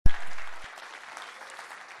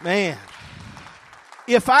Man,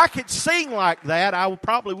 if I could sing like that, I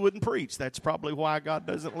probably wouldn't preach. That's probably why God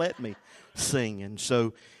doesn't let me sing. And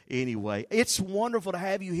so, anyway, it's wonderful to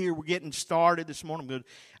have you here. We're getting started this morning. I'm going to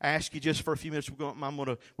ask you just for a few minutes. We're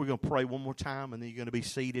going to pray one more time, and then you're going to be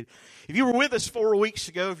seated. If you were with us 4 weeks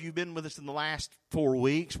ago, if you've been with us in the last 4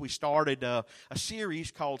 weeks, we started a series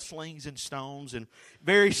called Slings and Stones, and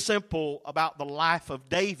very simple about the life of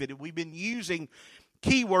David. And we've been using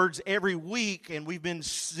keywords every week, and we've been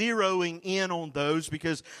zeroing in on those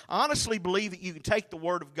because I honestly believe that you can take the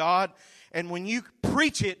Word of God, and when you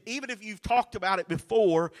preach it, even if you've talked about it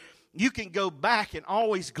before, you can go back and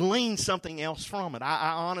always glean something else from it.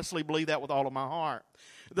 I honestly believe that with all of my heart.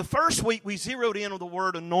 The first week we zeroed in on the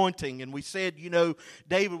word anointing, and we said,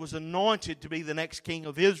 David was anointed to be the next king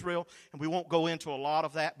of Israel, and we won't go into a lot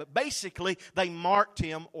of that, but basically they marked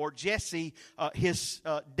him, or Jesse, his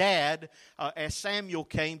dad, as Samuel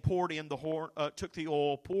came, poured in the horn, took the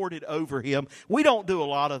oil, poured it over him. We don't do a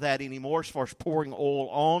lot of that anymore as far as pouring oil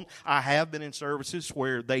on. I have been in services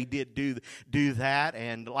where they did do that,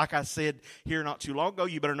 and like I said here not too long ago,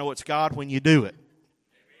 you better know it's God when you do it.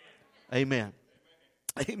 Amen.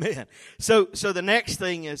 Amen. So the next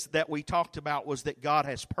thing is that we talked about was that God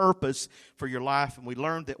has purpose for your life, and we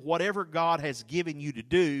learned that whatever God has given you to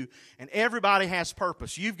do, and everybody has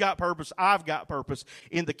purpose. You've got purpose, I've got purpose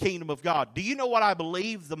in the kingdom of God. Do you know what I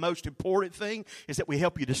believe the most important thing is? That we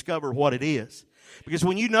help you discover what it is. Because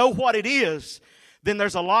when you know what it is, then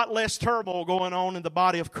there's a lot less turmoil going on in the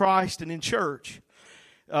body of Christ and in church.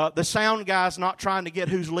 The sound guy's not trying to get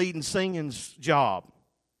who's leading singing's job.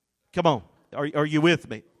 Come on. Are you with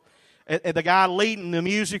me? And the guy leading the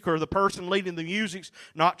music or the person leading the music's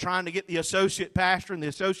not trying to get the associate pastor and the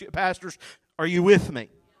associate pastors. Are you with me?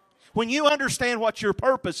 When you understand what your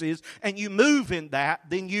purpose is and you move in that,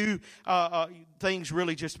 then things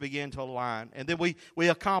really just begin to align. And then we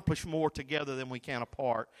accomplish more together than we can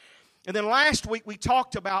apart. And then last week we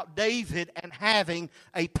talked about David and having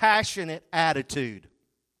a passionate attitude.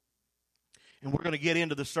 And we're going to get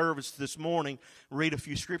into the service this morning, read a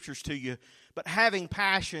few scriptures to you. But having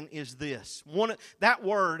passion is this. That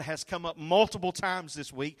word has come up multiple times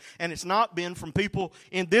this week, and it's not been from people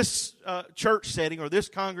in this church setting or this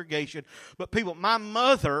congregation, but people. My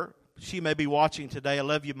mother, she may be watching today. I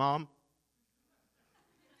love you, Mom.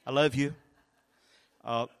 I love you.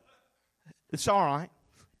 It's all right.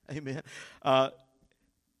 Amen.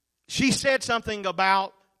 She said something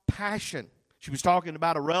about passion. She was talking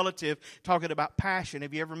about a relative, talking about passion.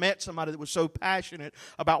 Have you ever met somebody that was so passionate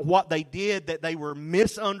about what they did that they were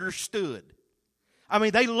misunderstood? I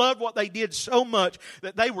mean, they loved what they did so much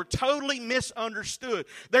that they were totally misunderstood.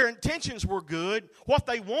 Their intentions were good. What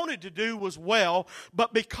they wanted to do was well,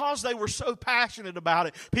 but because they were so passionate about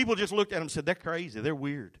it, people just looked at them and said, they're crazy, they're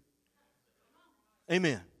weird.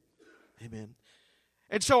 Amen. Amen.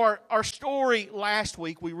 And so our story last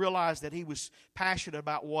week, we realized that he was passionate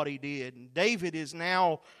about what he did. And David is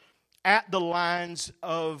now at the lines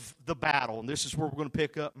of the battle. And this is where we're going to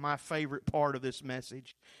pick up my favorite part of this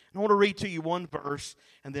message. And I want to read to you one verse,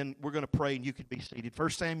 and then we're going to pray, and you can be seated. 1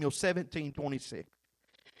 Samuel 17:26.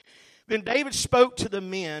 Then David spoke to the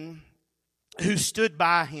men who stood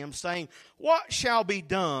by him, saying, "What shall be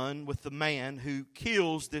done with the man who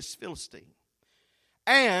kills this Philistine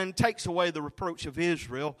and takes away the reproach of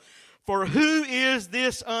Israel? For who is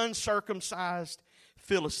this uncircumcised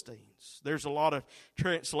Philistines?" There's a lot of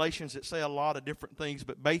translations that say a lot of different things,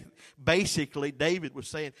 but basically David was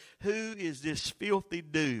saying, who is this filthy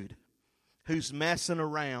dude who's messing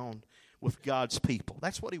around with God's people?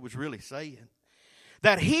 That's what he was really saying.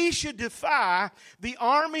 That he should defy the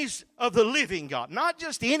armies of the living God. Not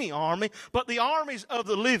just any army, but the armies of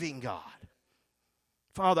the living God.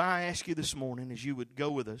 Father, I ask you this morning as you would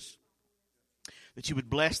go with us, that you would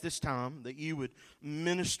bless this time, that you would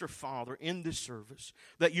minister, Father, in this service,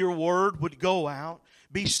 that your word would go out,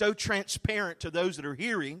 be so transparent to those that are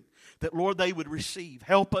hearing, that, Lord, they would receive.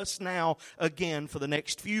 Help us now again for the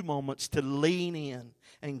next few moments to lean in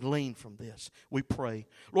and glean from this, we pray.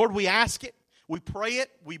 Lord, we ask it, we pray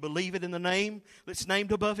it, we believe it in the name that's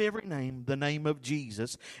named above every name, the name of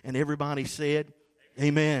Jesus. And everybody said,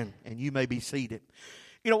 amen. And you may be seated.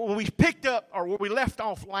 When we picked up, or where we left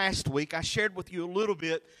off last week, I shared with you a little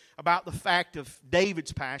bit about the fact of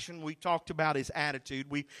David's passion. We talked about his attitude.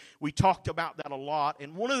 We talked about that a lot.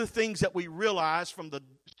 And one of the things that we realized from the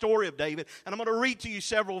story of David, and I'm going to read to you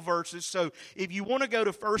several verses. So if you want to go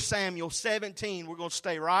to 1 Samuel 17, we're going to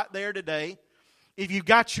stay right there today. If you've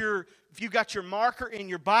got your marker in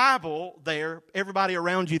your Bible there, everybody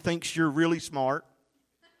around you thinks you're really smart.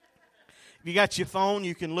 If you got your phone,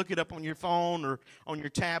 you can look it up on your phone or on your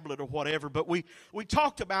tablet or whatever. But we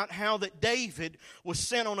talked about how that David was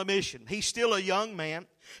sent on a mission. He's still a young man.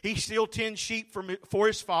 He still tends sheep for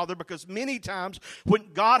his father, because many times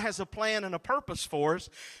when God has a plan and a purpose for us,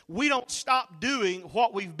 we don't stop doing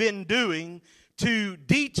what we've been doing to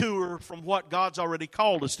detour from what God's already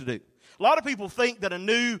called us to do. A lot of people think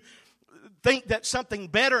that something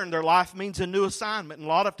better in their life means a new assignment, and a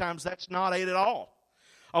lot of times that's not it at all.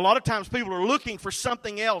 A lot of times people are looking for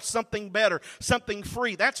something else, something better, something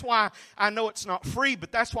free. That's why I know it's not free,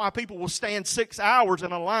 but that's why people will stand 6 hours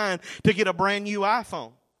in a line to get a brand new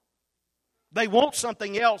iPhone. They want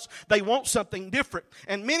something else. They want something different.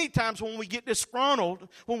 And many times when we get disgruntled,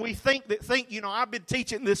 when we think, I've been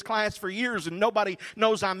teaching this class for years and nobody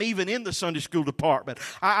knows I'm even in the Sunday school department.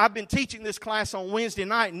 I've been teaching this class on Wednesday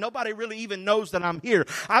night and nobody really even knows that I'm here.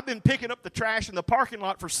 I've been picking up the trash in the parking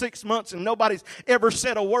lot for 6 months and nobody's ever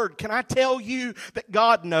said a word. Can I tell you that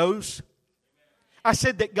God knows? I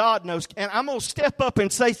said that God knows. And I'm going to step up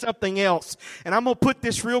and say something else. And I'm going to put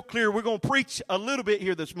this real clear. We're going to preach a little bit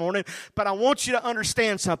here this morning. But I want you to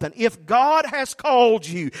understand something. If God has called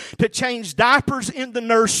you to change diapers in the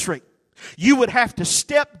nursery, you would have to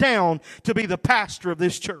step down to be the pastor of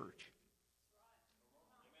this church.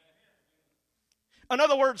 In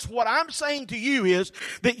other words, what I'm saying to you is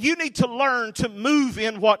that you need to learn to move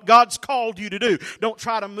in what God's called you to do. Don't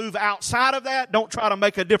try to move outside of that. Don't try to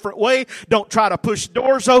make a different way. Don't try to push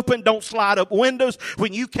doors open. Don't slide up windows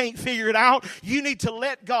when you can't figure it out. You need to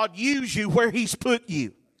let God use you where He's put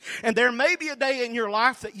you. And there may be a day in your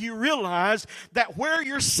life that you realize that where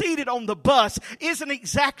you're seated on the bus isn't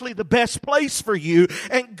exactly the best place for you.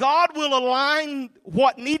 And God will align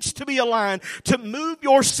what needs to be aligned to move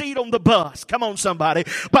your seat on the bus. Come on, somebody.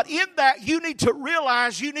 But in that, you need to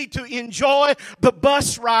realize you need to enjoy the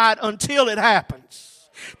bus ride until it happens.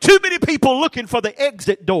 Too many people looking for the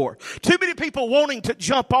exit door. Too many people wanting to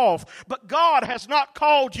jump off. But God has not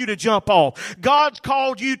called you to jump off. God's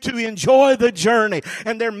called you to enjoy the journey.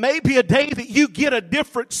 And there may be a day that you get a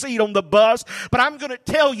different seat on the bus. But I'm going to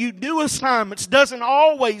tell you, new assignments doesn't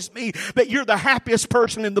always mean that you're the happiest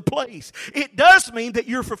person in the place. It does mean that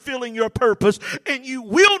you're fulfilling your purpose. And you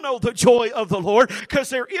will know the joy of the Lord.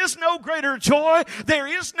 Because there is no greater joy. There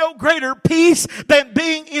is no greater peace than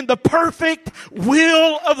being in the perfect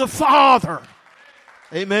will of the Father.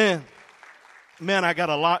 Amen. Man, I got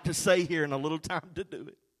a lot to say here and a little time to do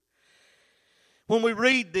it. When we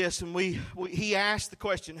read this and he asked the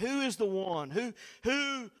question, who is the one?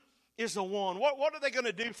 Who is the one? What are they going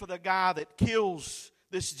to do for the guy that kills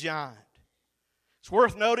this giant? It's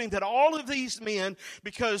worth noting that all of these men,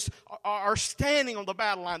 because are standing on the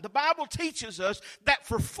battle line. The Bible teaches us that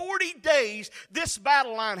for 40 days, this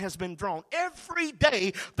battle line has been drawn. Every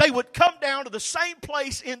day, they would come down to the same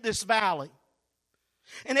place in this valley.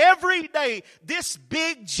 And every day, this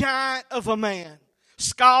big giant of a man,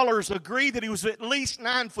 scholars agree that he was at least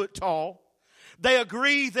 9 foot tall. They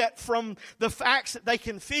agree that from the facts that they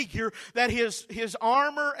can figure that his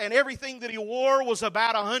armor and everything that he wore was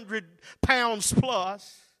about 100 pounds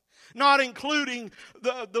plus. Not including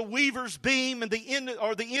the weaver's beam and the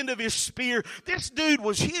end of his spear. This dude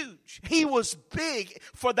was huge. He was big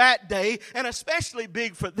for that day, and especially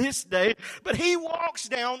big for this day. But he walks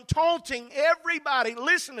down taunting everybody.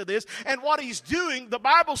 Listen to this. And what he's doing, the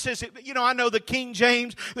Bible says it. I know the King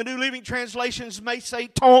James, the New Living Translations may say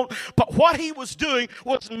taunt, but what he was doing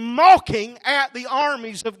was mocking at the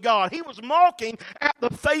armies of God. He was mocking at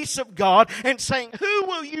the face of God and saying, "Who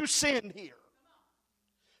will you send here?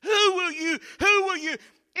 Who will you?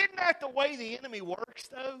 Isn't that the way the enemy works,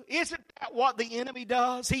 though? Isn't that what the enemy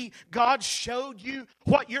does? God showed you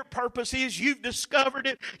what your purpose is. You've discovered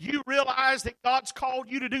it. You realize that God's called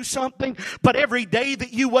you to do something. But every day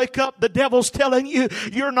that you wake up, the devil's telling you,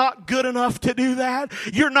 you're not good enough to do that.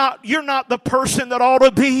 You're not the person that ought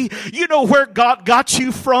to be. You know where God got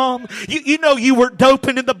you from. You know you were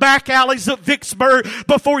doping in the back alleys of Vicksburg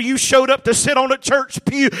before you showed up to sit on a church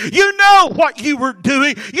pew. You know what you were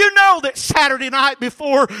doing. You know that Saturday night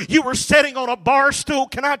before you were sitting on a bar stool.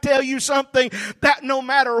 Can I tell you something? That no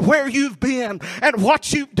matter where you've been and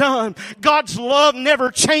what you've done, God's love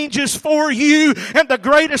never changes for you. And the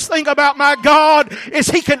greatest thing about my God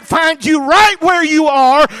is He can find you right where you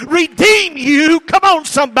are, redeem you. Come on,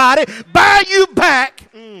 somebody. Buy you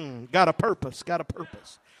back. Got a purpose.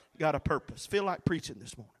 Feel like preaching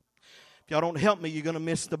this morning. If y'all don't help me, you're going to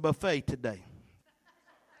miss the buffet today.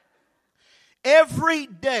 Every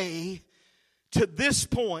day to this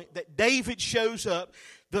point that David shows up,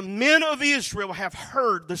 the men of Israel have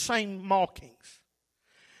heard the same mockings.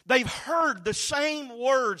 They've heard the same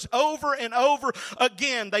words over and over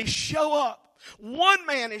again. They show up. One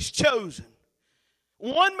man is chosen.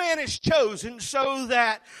 One man is chosen so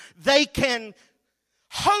that they can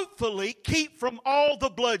hopefully keep from all the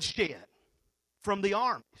bloodshed from the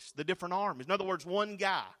armies, the different armies. In other words, one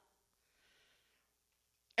guy.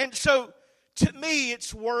 And so, to me,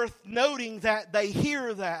 it's worth noting that they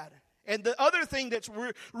hear that. And the other thing that's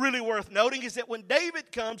really worth noting is that when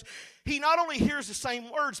David comes, he not only hears the same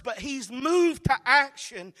words, but he's moved to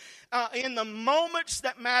action in the moments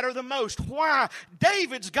that matter the most. Why?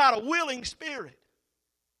 David's got a willing spirit.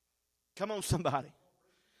 Come on, somebody.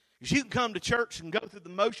 Because you can come to church and go through the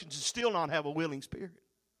motions and still not have a willing spirit.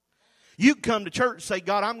 You can come to church and say,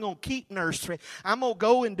 God, I'm going to keep nursery. I'm going to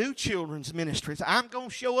go and do children's ministries. I'm going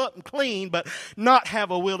to show up and clean, but not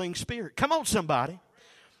have a willing spirit. Come on, somebody.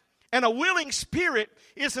 And a willing spirit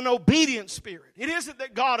is an obedient spirit. It isn't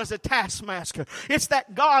that God is a taskmaster. It's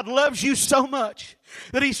that God loves you so much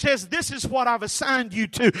that He says, this is what I've assigned you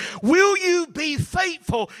to. Will you be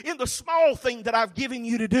faithful in the small thing that I've given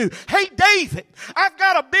you to do? Hey, David, I've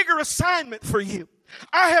got a bigger assignment for you.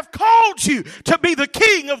 I have called you to be the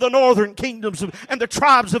king of the northern kingdoms and the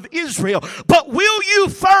tribes of Israel. But will you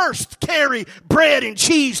first carry bread and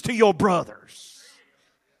cheese to your brothers?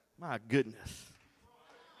 My goodness.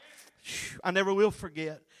 I never will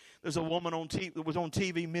forget. There's a woman on TV that was on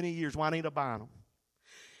TV many years, Juanita Bynum.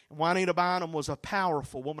 And Juanita Bynum was a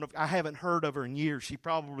powerful woman. I haven't heard of her in years. She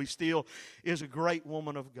probably still is a great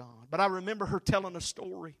woman of God. But I remember her telling a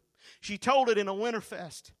story. She told it in a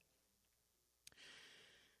Winterfest.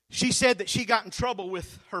 She said that she got in trouble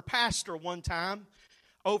with her pastor one time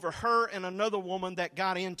over her and another woman that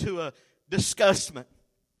got into a discussment,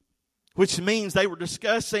 which means they were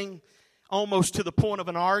discussing almost to the point of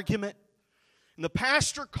an argument. And the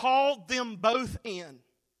pastor called them both in.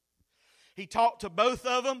 He talked to both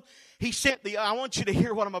of them. He sent I want you to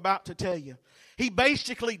hear what I'm about to tell you. He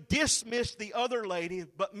basically dismissed the other lady,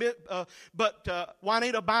 but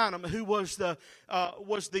Juanita Bynum, who was the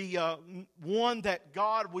one that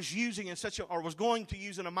God was using in or was going to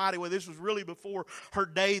use in a mighty way. This was really before her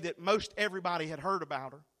day that most everybody had heard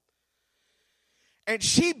about her. And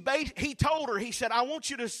he told her, he said, I want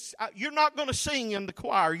you to, you're not going to sing in the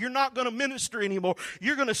choir. You're not going to minister anymore.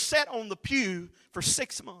 You're going to sit on the pew for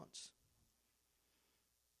 6 months.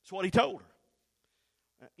 That's what he told her.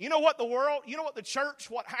 You know what the church,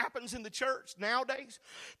 what happens in the church nowadays?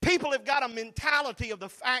 People have got a mentality of the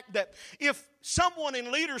fact that if someone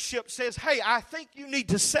in leadership says, hey, I think you need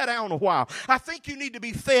to sit down a while. I think you need to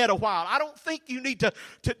be fed a while. I don't think you need to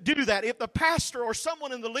do that. If the pastor or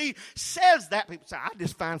someone in the lead says that, people say, I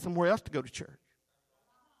just find somewhere else to go to church.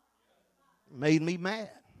 It made me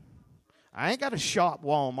mad. I ain't got to shop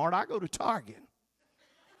Walmart. I go to Target.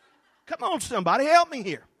 Come on, somebody, help me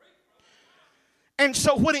here. And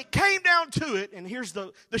so when it came down to it, and here's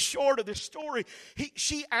the short of this story,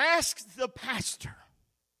 she asked the pastor,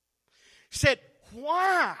 said,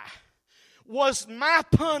 why was my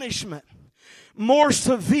punishment more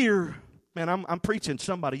severe? Man, I'm preaching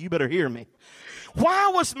somebody, you better hear me.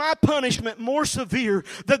 Why was my punishment more severe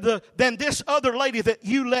than this other lady that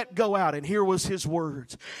you let go out? And here was his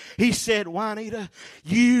words. He said, Juanita,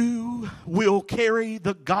 you will carry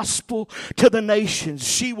the gospel to the nations.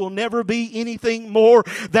 She will never be anything more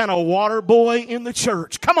than a water boy in the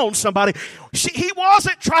church. Come on, somebody. He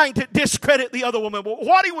wasn't trying to discredit the other woman.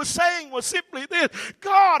 What he was saying was simply this.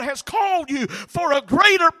 God has called you for a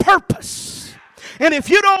greater purpose. And if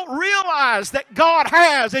you don't realize that God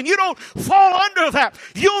has, and you don't fall under that,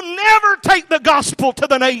 you'll never take the gospel to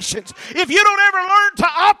the nations. If you don't ever learn to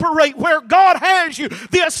operate where God has you,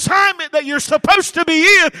 the assignment that you're supposed to be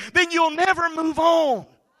in, then you'll never move on.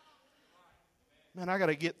 Man, I got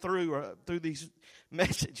to get through these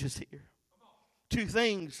messages here. 2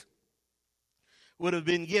 things would have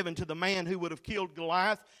been given to the man who would have killed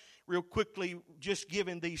Goliath. Real quickly, just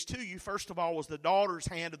giving these to you. First of all was the daughter's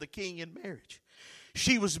hand of the king in marriage.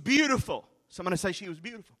 She was beautiful. Somebody say she was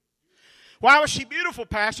beautiful. Why was she beautiful,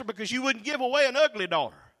 Pastor? Because you wouldn't give away an ugly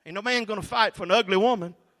daughter. Ain't no man going to fight for an ugly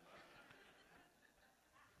woman.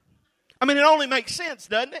 I mean, it only makes sense,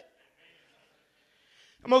 doesn't it?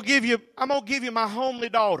 I'm gonna give you my homely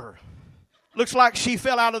daughter. Looks like she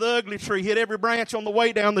fell out of the ugly tree, hit every branch on the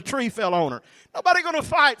way down, the tree fell on her. Nobody going to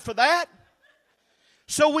fight for that.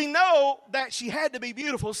 So we know that she had to be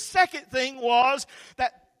beautiful. Second thing was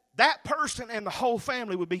that person and the whole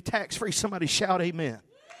family would be tax-free. Somebody shout amen.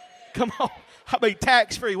 Come on. I mean,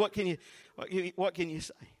 tax-free. What can you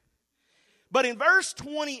say? But in verse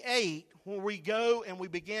 28, when we go and we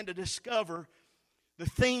begin to discover the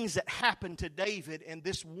things that happened to David, and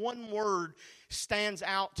this one word stands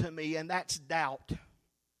out to me, and that's doubt.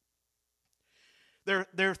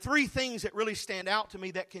 There are three things that really stand out to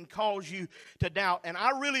me that can cause you to doubt. And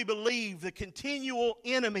I really believe the continual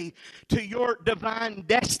enemy to your divine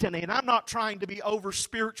destiny, and I'm not trying to be over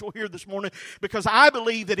spiritual here this morning, because I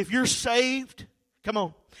believe that if you're saved, come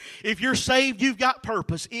on, if you're saved, you've got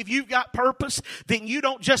purpose. If you've got purpose, then you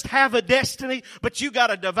don't just have a destiny, but you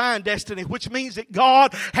got a divine destiny, which means that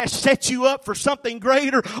God has set you up for something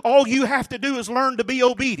greater. All you have to do is learn to be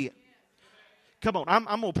obedient. Come on,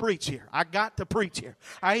 I'm going to preach here. I got to preach here.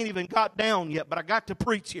 I ain't even got down yet, but I got to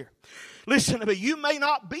preach here. Listen to me. You may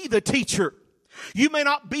not be the teacher. You may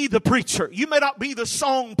not be the preacher. You may not be the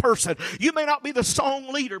song person. You may not be the song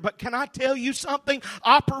leader. But can I tell you something?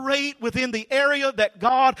 Operate within the area that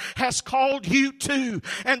God has called you to.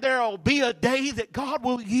 And there will be a day that God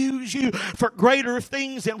will use you for greater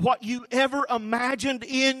things than what you ever imagined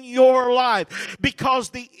in your life.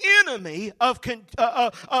 Because the enemy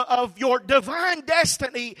of your divine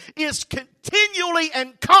destiny is continually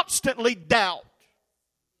and constantly doubt.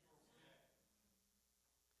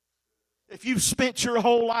 If you've spent your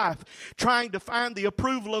whole life trying to find the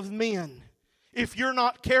approval of men, if you're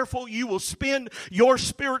not careful, you will spend your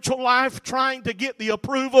spiritual life trying to get the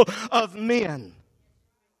approval of men.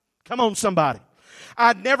 Come on, somebody.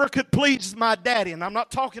 I never could please my daddy, and I'm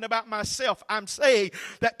not talking about myself. I'm saying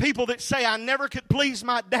that people that say, I never could please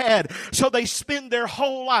my dad, so they spend their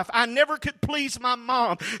whole life. I never could please my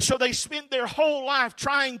mom, so they spend their whole life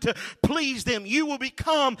trying to please them. You will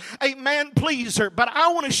become a man pleaser. But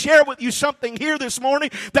I want to share with you something here this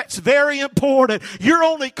morning that's very important. You're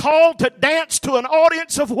only called to dance to an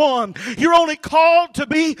audience of one. You're only called to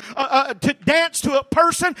be to dance to a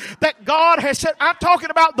person that God has set. I'm talking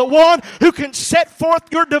about the one who can set forth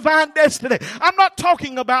your divine destiny. I'm not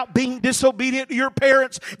talking about being disobedient to your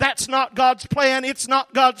parents. That's not God's plan. It's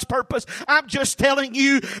not God's purpose. I'm just telling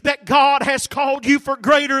you that God has called you for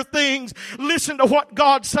greater things. Listen to what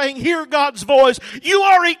God's saying. Hear God's voice. You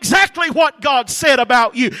are exactly what God said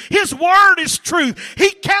about you. His word is truth.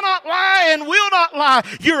 He cannot lie and will not lie.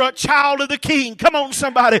 You're a child of the King. Come on,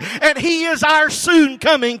 somebody. And He is our soon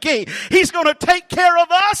coming King. He's going to take care of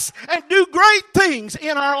us and do great things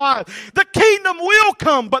in our life. The kingdom will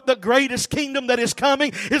come, but the greatest kingdom that is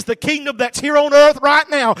coming is the kingdom that's here on earth right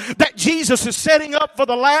now, that Jesus is setting up for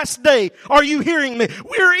the last day. Are you hearing me?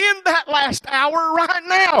 We're in that last hour right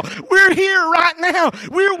now. We're here right now.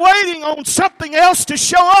 We're waiting on something else to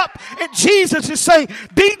show up, and Jesus is saying,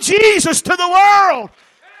 be Jesus to the world.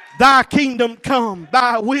 Thy kingdom come,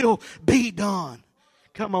 thy will be done.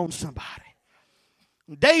 Come on, somebody.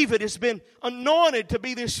 David has been anointed to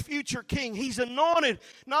be this future king. He's anointed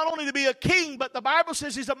not only to be a king, but the Bible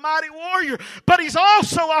says he's a mighty warrior, but he's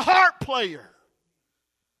also a harp player.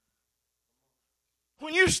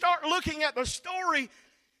 When you start looking at the story,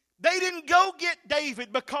 they didn't go get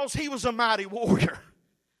David because he was a mighty warrior.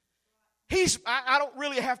 I don't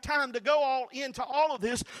really have time to go all into all of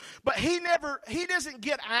this, but he doesn't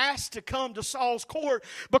get asked to come to Saul's court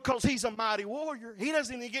because he's a mighty warrior. He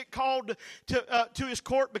doesn't even get called to his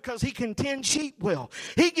court because he can tend sheep well.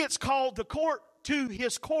 He gets called to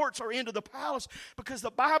his courts or into the palace because the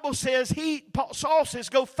Bible says Saul says,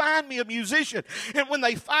 go find me a musician. And when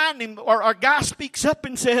they find him, or a guy speaks up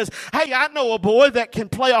and says, hey, I know a boy that can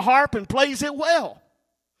play a harp and plays it well.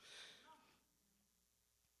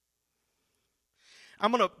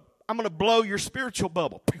 I'm gonna blow your spiritual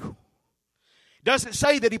bubble. Doesn't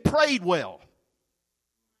say that he prayed well.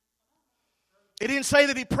 It didn't say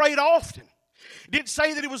that he prayed often. It didn't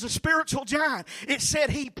say that he was a spiritual giant. It said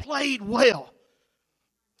he played well.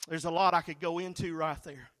 There's a lot I could go into right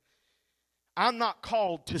there. I'm not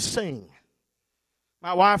called to sing.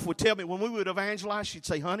 My wife would tell me when we would evangelize, she'd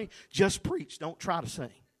say, honey, just preach. Don't try to sing.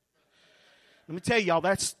 Let me tell y'all,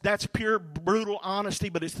 that's pure, brutal honesty,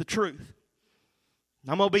 but it's the truth.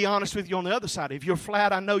 I'm going to be honest with you on the other side. If you're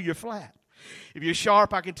flat, I know you're flat. If you're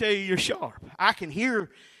sharp, I can tell you you're sharp. I can hear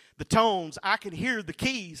the tones. I can hear the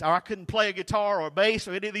keys. Or I couldn't play a guitar or a bass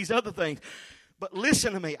or any of these other things. But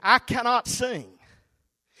listen to me. I cannot sing.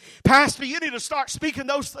 Pastor, you need to start speaking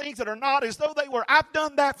those things that are not as though they were. I've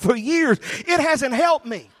done that for years. It hasn't helped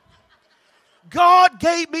me. God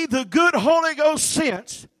gave me the good Holy Ghost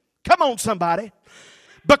sense. Come on, somebody.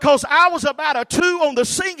 Because I was about a 2 on the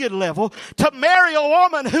singing level to marry a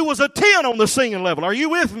woman who was a 10 on the singing level. Are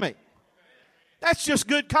you with me? That's just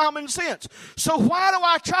good common sense. So why do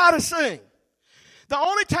I try to sing? The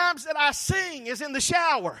only times that I sing is in the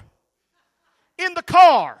shower, in the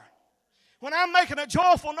car, when I'm making a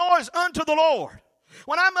joyful noise unto the Lord.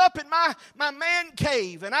 When I'm up in my man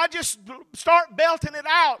cave and I just start belting it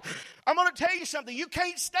out, I'm going to tell you something. You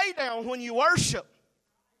can't stay down when you worship.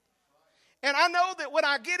 And I know that when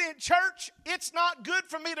I get in church, it's not good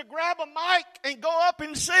for me to grab a mic and go up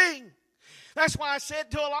and sing. That's why I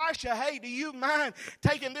said to Elisha, hey, do you mind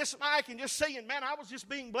taking this mic and just singing? Man, I was just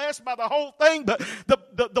being blessed by the whole thing, but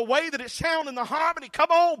the way that it sounded in the harmony, come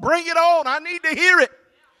on, bring it on. I need to hear it.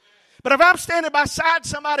 But if I'm standing beside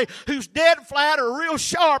somebody who's dead flat or real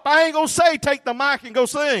sharp, I ain't going to say take the mic and go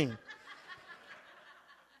sing.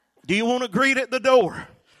 Do you want to greet at the door?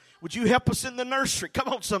 Would you help us in the nursery? Come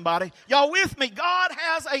on, somebody. Y'all with me? God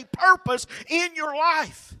has a purpose in your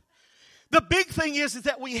life. The big thing is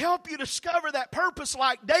that we help you discover that purpose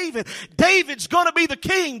like David. David's going to be the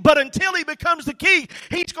king, but until he becomes the king,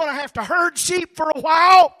 he's going to have to herd sheep for a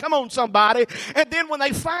while. Come on, somebody. And then when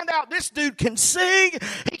they find out this dude can sing,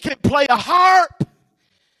 he can play a harp.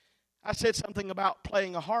 I said something about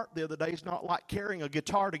playing a harp the other day. It's not like carrying a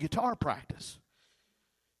guitar to guitar practice.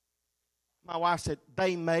 My wife said,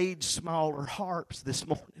 they made smaller harps this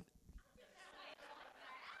morning.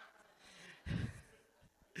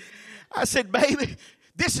 I said, baby,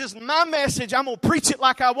 this is my message. I'm going to preach it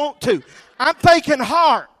like I want to. I'm thinking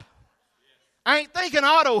harp. I ain't thinking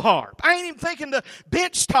auto harp. I ain't even thinking the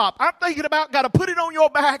bench top. I'm thinking about got to put it on your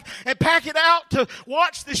back and pack it out to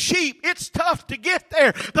watch the sheep. It's tough to get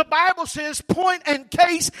there. The Bible says, point and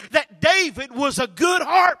case, that David was a good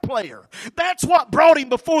harp player. That's what brought him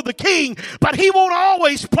before the king. But he won't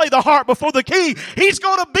always play the harp before the king. He's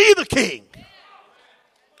going to be the king.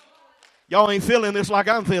 Y'all ain't feeling this like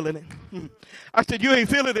I'm feeling it. I said, you ain't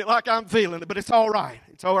feeling it like I'm feeling it, but it's all right.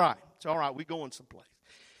 It's all right. It's all right. We're going someplace.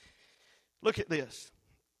 Look at this.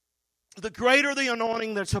 The greater the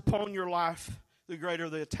anointing that's upon your life, the greater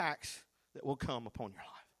the attacks that will come upon your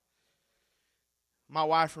life. My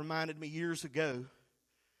wife reminded me years ago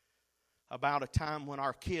about a time when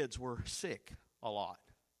our kids were sick a lot.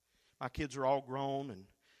 My kids are all grown and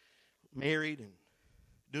married and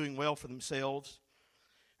doing well for themselves.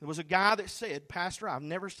 There was a guy that said, Pastor, I've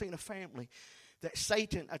never seen a family that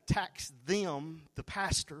Satan attacks them, the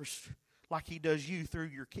pastors, like he does you through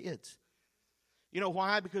your kids. You know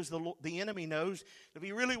why? Because the enemy knows if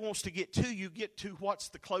he really wants to get to you, get to what's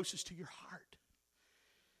the closest to your heart.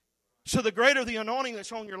 So the greater the anointing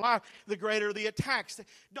that's on your life, the greater the attacks.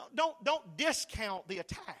 Don't discount the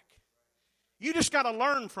attack. You just got to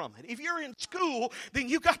learn from it. If you're in school, then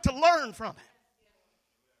you got to learn from it.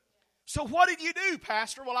 So what did you do,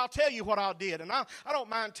 Pastor? Well, I'll tell you what I did. And I don't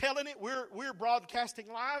mind telling it. We're broadcasting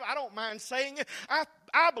live. I don't mind saying it.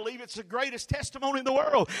 I believe it's the greatest testimony in the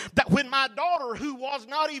world. That when my daughter, who was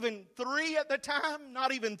not even 3 at the time,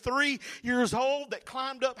 not even 3 years old, that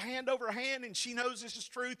climbed up hand over hand, and she knows this is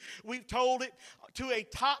truth, we've told it, to a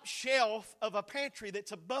top shelf of a pantry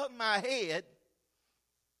that's above my head,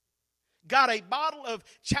 got a bottle of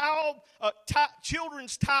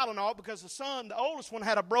children's Tylenol because the oldest one,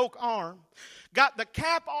 had a broke arm. Got the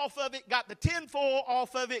cap off of it, got the tinfoil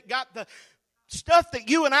off of it, got the stuff that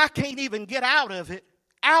you and I can't even get out of it,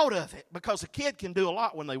 because a kid can do a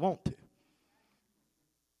lot when they want to.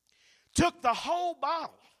 Took the whole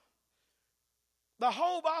bottle.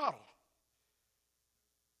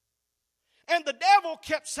 And the devil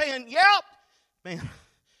kept saying, yep, man,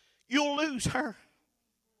 you'll lose her.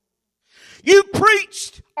 You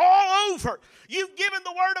preached all over. You've given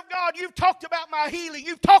the word of God. You've talked about my healing.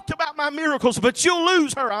 You've talked about my miracles, but you'll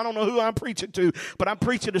lose her. I don't know who I'm preaching to, but I'm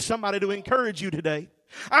preaching to somebody to encourage you today.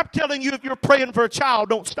 I'm telling you, if you're praying for a child,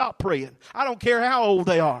 don't stop praying. I don't care how old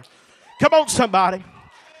they are. Come on, somebody.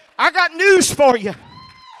 I got news for you.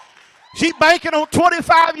 She's banking on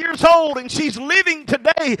 25 years old, and she's living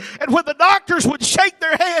today. And when the doctors would shake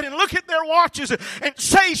their head and look at their watches and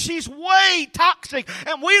say she's way toxic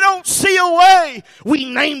and we don't see a way,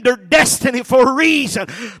 we named her Destiny for a reason,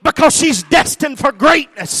 because she's destined for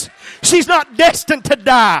greatness. She's not destined to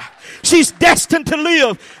die. She's destined to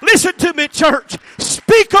live. Listen to me, church.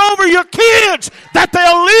 Speak over your kids that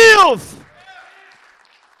they'll live.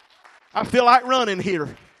 I feel like running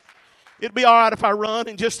here. It'd be all right if I run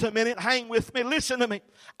in just a minute. Hang with me. Listen to me.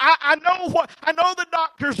 I know the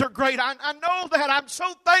doctors are great. I know that. I'm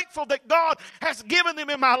so thankful that God has given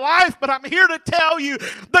them in my life. But I'm here to tell you,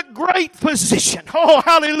 the great physician. Oh,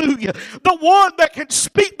 hallelujah. The one that can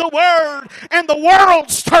speak the word and the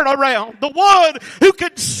worlds turn around. The one who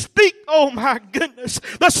can speak, oh my goodness,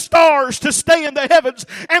 the stars to stay in the heavens.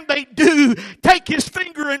 And they do. Take his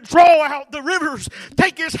finger and draw out the rivers.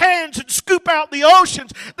 Take his hands and scoop out the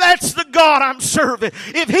oceans. That's the God I'm serving.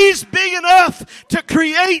 If He's big enough to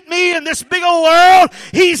create me in this big old world,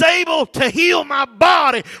 He's able to heal my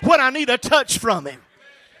body when I need a touch from Him.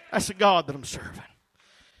 That's the God that I'm serving.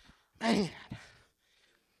 Man.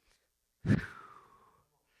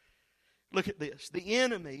 Look at this. The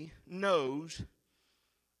enemy knows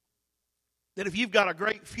that if you've got a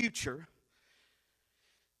great future,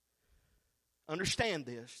 understand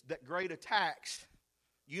this, that great attacks,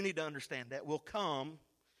 you need to understand that, will come,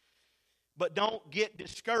 but don't get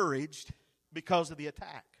discouraged because of the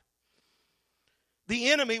attack.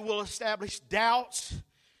 The enemy will establish doubts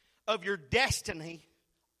of your destiny,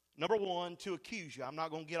 number one, to accuse you. I'm not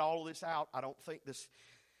going to get all of this out, I don't think, this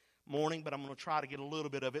morning, but I'm going to try to get a little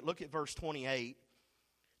bit of it. Look at verse 28.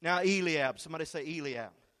 Now Eliab, somebody say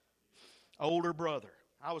Eliab, older brother.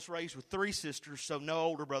 I was raised with 3 sisters, so no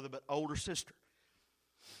older brother, but older sister.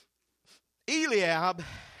 Eliab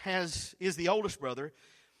is the oldest brother.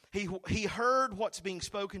 He heard what's being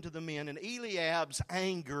spoken to the men, and Eliab's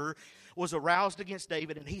anger was aroused against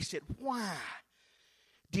David, and he said, "Why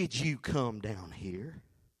did you come down here?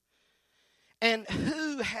 And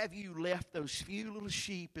who have you left those few little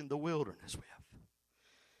sheep in the wilderness with?"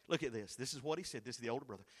 Look at this. This is what he said. This is the older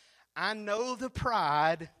brother. "I know the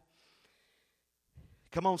pride,"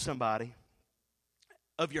 come on somebody,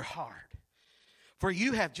 "of your heart. For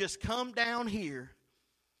you have just come down here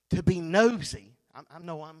to be nosy." I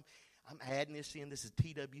know I'm adding this in. This is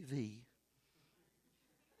TWV.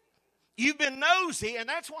 You've been nosy, and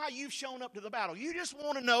that's why you've shown up to the battle. You just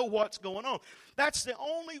want to know what's going on. That's the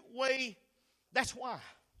only way. That's why.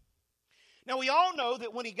 Now, we all know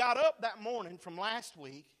that when he got up that morning from last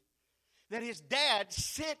week, that his dad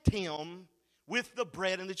sent him with the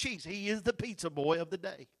bread and the cheese. He is the pizza boy of the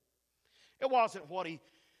day. It wasn't what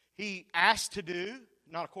he asked to do,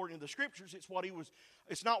 not according to the scriptures.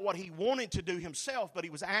 It's not what he wanted to do himself, but he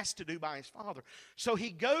was asked to do by his father. So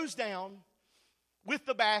he goes down with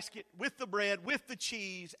the basket, with the bread, with the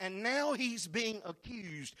cheese, and now he's being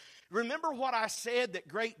accused. Remember what I said, that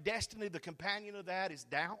great destiny, the companion of that is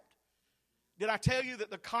doubt? Did I tell you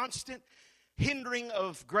that the constant hindering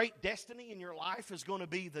of great destiny in your life is going to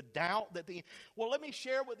be the doubt? Well, let me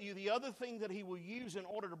share with you the other thing that he will use in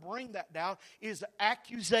order to bring that doubt is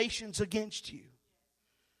accusations against you.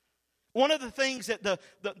 One of the things that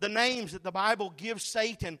the names that the Bible gives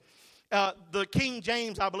Satan, the King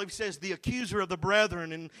James, I believe, says the accuser of the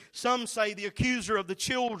brethren, and some say the accuser of the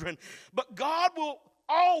children. But God will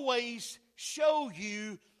always show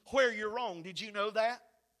you where you're wrong. Did you know that?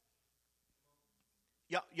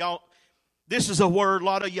 Y'all, this is a word a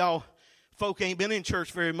lot of y'all folk ain't been in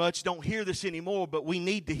church very much, don't hear this anymore, but we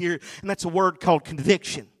need to hear it, and that's a word called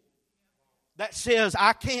conviction. That says,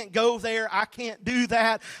 I can't go there, I can't do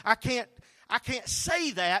that, I can't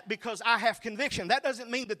say that because I have conviction. That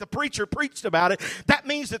doesn't mean that the preacher preached about it. That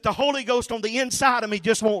means that the Holy Ghost on the inside of me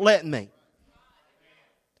just won't let me.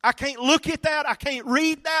 I can't look at that, I can't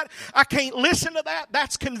read that, I can't listen to that.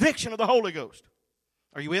 That's conviction of the Holy Ghost.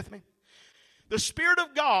 Are you with me? The Spirit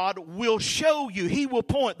of God will show you. He will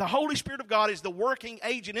point. The Holy Spirit of God is the working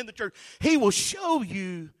agent in the church. He will show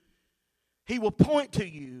you. He will point to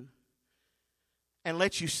you and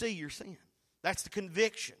let you see your sin. That's the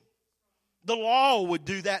conviction. The law would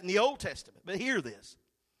do that in the Old Testament. But hear this.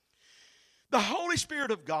 The Holy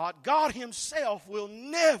Spirit of God, God Himself, will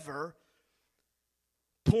never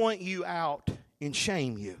point you out and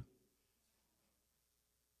shame you.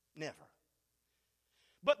 Never.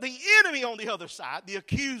 But the enemy on the other side, the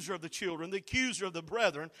accuser of the children, the accuser of the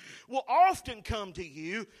brethren, will often come to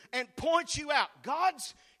you and point you out.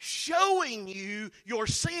 God's showing you your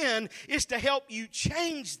sin is to help you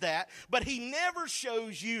change that, but He never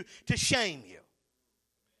shows you to shame you.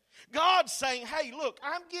 God's saying, hey, look,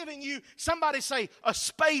 I'm giving you, somebody say, a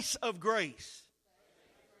space of grace.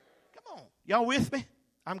 Come on. Y'all with me?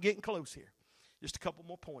 I'm getting close here. Just a couple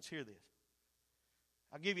more points. Hear this.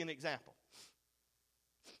 I'll give you an example.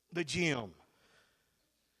 The gym.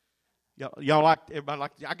 Everybody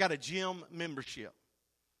like, I got a gym membership.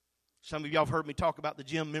 Some of y'all have heard me talk about the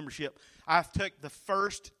gym membership. I've taken the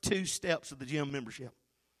first 2 steps of the gym membership.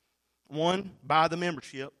 1, buy the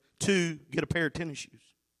membership. 2, get a pair of tennis shoes.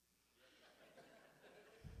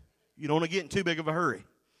 You don't want to get in too big of a hurry.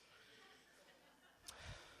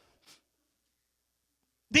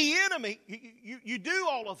 The enemy, you do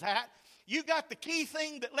all of that. You got the key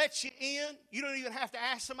thing that lets you in. You don't even have to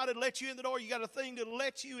ask somebody to let you in the door. You got a thing that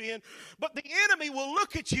lets you in. But the enemy will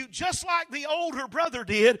look at you just like the older brother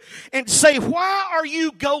did and say, why are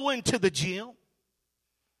you going to the gym?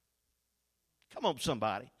 Come on,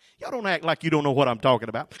 somebody. Y'all don't act like you don't know what I'm talking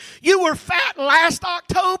about. You were fat last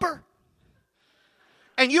October.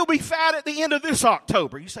 And you'll be fat at the end of this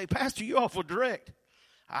October. You say, Pastor, you're awful direct.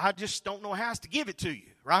 I just don't know how else to give it to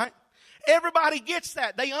you, right? Everybody gets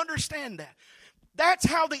that. They understand that. That's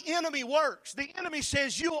how the enemy works. The enemy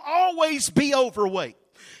says you'll always be overweight.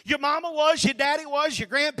 Your mama was, your daddy was, your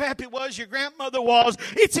grandpappy was, your grandmother was.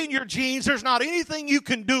 It's in your genes. There's not anything you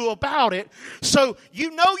can do about it. So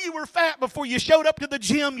you know you were fat before you showed up to the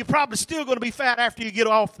gym. You're probably still going to be fat after you get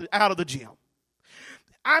out of the gym.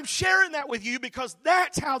 I'm sharing that with you because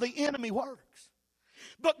that's how the enemy works.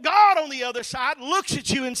 But God on the other side looks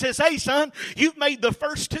at you and says, hey son, you've made the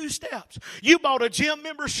first 2 steps. You bought a gym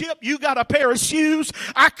membership. You got a pair of shoes.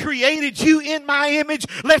 I created you in my image.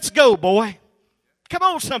 Let's go, boy. Come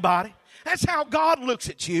on, somebody. That's how God looks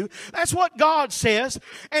at you. That's what God says.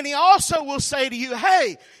 And He also will say to you,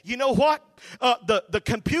 hey, you know what? The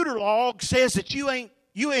computer log says that you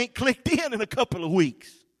ain't clicked in a couple of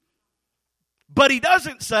weeks. But He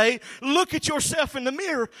doesn't say, look at yourself in the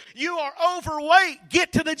mirror. You are overweight.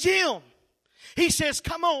 Get to the gym. He says,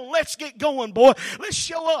 come on, let's get going, boy. Let's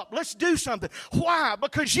show up. Let's do something. Why?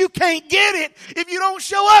 Because you can't get it if you don't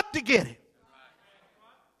show up to get it.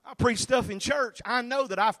 I preach stuff in church I know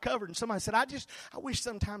that I've covered. And somebody said, I wish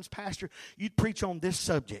sometimes, Pastor, you'd preach on this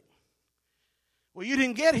subject. Well, you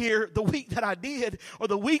didn't get here the week that I did or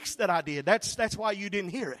the weeks that I did. That's why you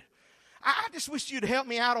didn't hear it. I just wish you'd help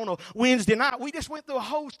me out on a Wednesday night. We just went through a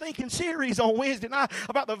whole thinking series on Wednesday night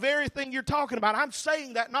about the very thing you're talking about. I'm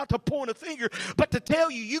saying that not to point a finger, but to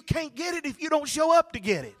tell you, you can't get it if you don't show up to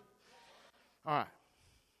get it. All right.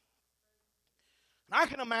 I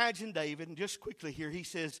can imagine David, and just quickly here, he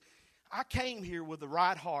says, I came here with the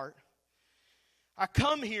right heart. I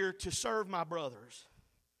come here to serve my brothers.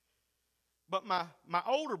 But my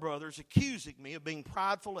older brother's accusing me of being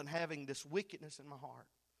prideful and having this wickedness in my heart.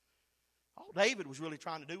 All David was really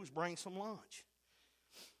trying to do was bring some lunch.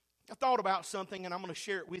 I thought about something, and I'm going to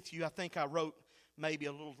share it with you. I think I wrote maybe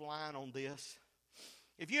a little line on this.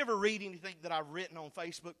 If you ever read anything that I've written on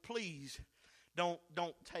Facebook, please don't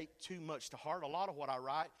take too much to heart. A lot of what I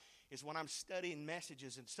write is when I'm studying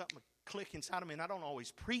messages and something will click inside of me, and I don't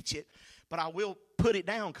always preach it, but I will put it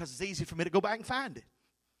down because it's easy for me to go back and find it.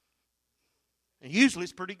 And usually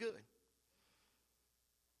it's pretty good.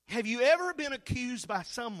 Have you ever been accused by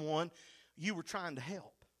someone you were trying to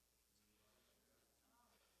help?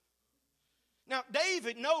 Now,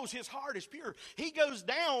 David knows his heart is pure. He goes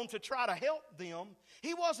down to try to help them.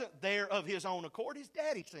 He wasn't there of his own accord. His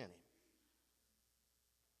daddy sent him.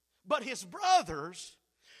 But his brothers,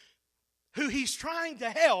 who he's trying to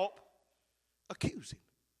help, accuse him.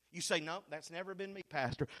 You say, no, that's never been me,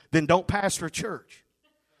 Pastor. Then don't pastor a church.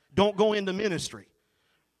 Don't go into ministry.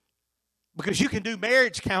 Because you can do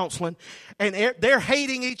marriage counseling and they're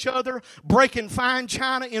hating each other, breaking fine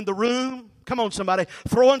china in the room. Come on, somebody.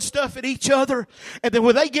 Throwing stuff at each other. And then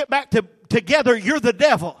when they get back together, you're the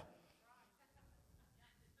devil.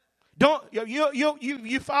 Don't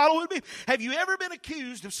you follow with me? Have you ever been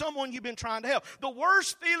accused of someone you've been trying to help? The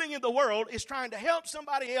worst feeling in the world is trying to help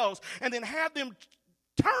somebody else and then have them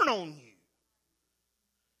turn on you.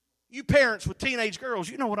 You parents with teenage girls,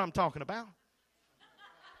 you know what I'm talking about.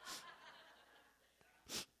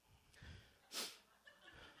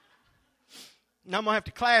 Now I'm going to have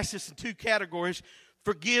to class this in 2 categories.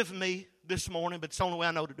 Forgive me this morning, but it's the only way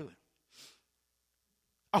I know to do it.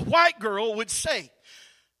 A white girl would say,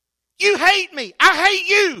 you hate me, I hate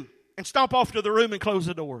you, and stomp off to the room and close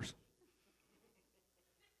the doors.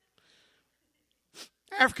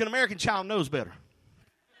 African-American child knows better.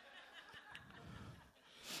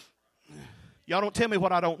 Y'all don't tell me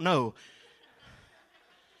what I don't know.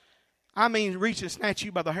 I mean, reach and snatch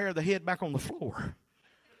you by the hair of the head back on the floor.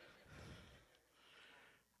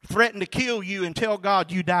 Threaten to kill you and tell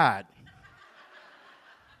God you died.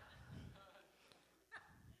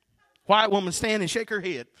 White woman stand and shake her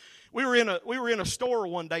head. We were in a store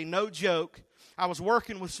one day, no joke. I was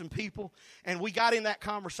working with some people, and we got in that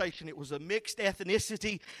conversation. It was a mixed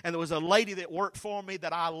ethnicity, and there was a lady that worked for me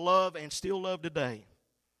that I love and still love today.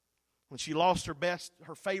 When she lost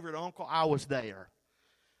her favorite uncle, I was there.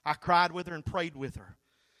 I cried with her and prayed with her.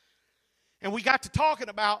 And we got to talking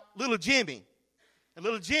about little Jimmy. And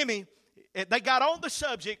little Jimmy, they got on the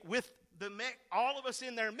subject with all of us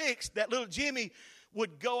in there mixed, that little Jimmy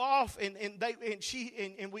would go off and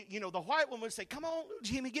we, you know, the white woman would say, come on, little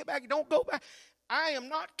Jimmy, get back, don't go back. I am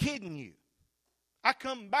not kidding you. I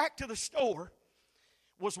come back to the store,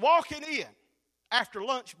 was walking in after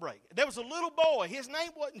lunch break. There was a little boy. His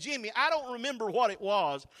name wasn't Jimmy. I don't remember what it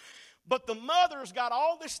was. But the mother's got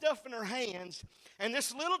all this stuff in her hands, and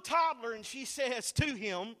this little toddler, and she says to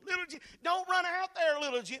him, don't run out there,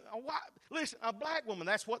 little Jim. Listen, a black woman,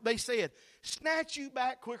 that's what they said. Snatch you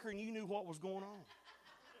back quicker than you knew what was going on.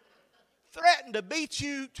 Threatened to beat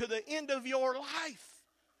you to the end of your life.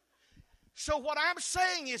 So what I'm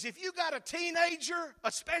saying is, if you got a teenager,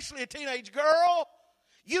 especially a teenage girl,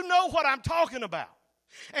 you know what I'm talking about.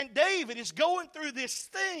 And David is going through this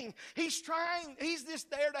thing. He's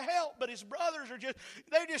just there to help, but his brothers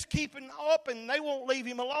they're just keeping up and they won't leave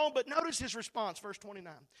him alone. But notice his response, verse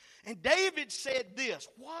 29. And David said this,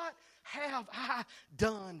 what have I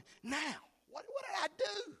done now? What did I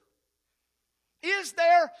do? Is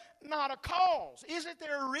there not a cause? Isn't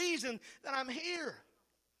there a reason that I'm here?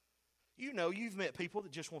 You know, you've met people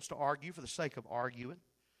that just wants to argue for the sake of arguing.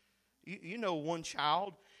 You know one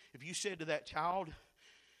child, if you said to that child,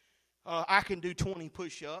 I can do 20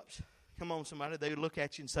 push-ups. Come on, somebody. They would look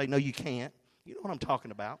at you and say, no, you can't. You know what I'm talking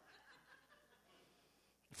about.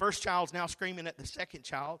 The first child's now screaming at the second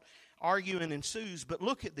child. Arguing ensues. But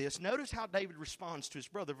look at this. Notice how David responds to his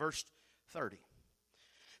brother. Verse 30.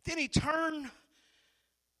 Then he turned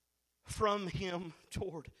from him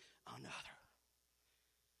toward another.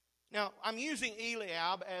 Now, I'm using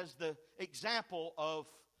Eliab as the example of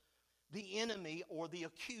the enemy or the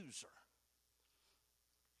accuser.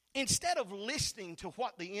 Instead of listening to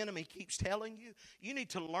what the enemy keeps telling you, you need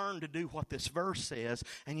to learn to do what this verse says,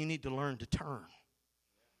 and you need to learn to turn.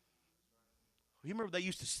 You remember they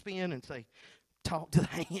used to spin and say, talk to the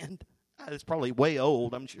hand? It's probably way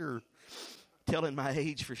old, I'm sure. Telling my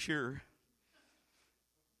age for sure.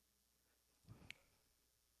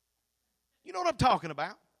 You know what I'm talking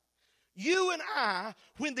about? You and I,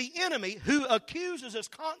 when the enemy who accuses us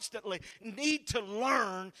constantly, need to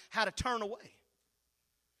learn how to turn away.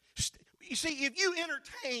 You see, if you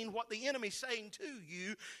entertain what the enemy's saying to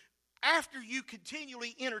you, after you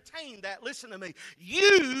continually entertain that, listen to me,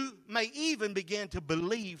 you may even begin to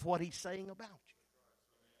believe what he's saying about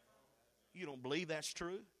you. You don't believe that's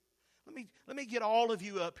true? Let me get all of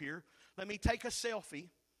you up here. Let me take a selfie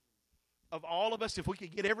of all of us. If we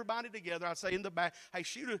could get everybody together, I'd say in the back, hey,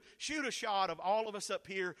 shoot a shot of all of us up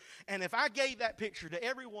here. And if I gave that picture to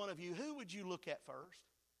every one of you, who would you look at first?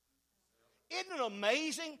 Isn't it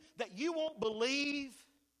amazing that you won't believe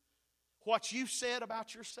what you've said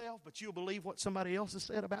about yourself, but you'll believe what somebody else has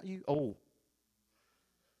said about you? Oh.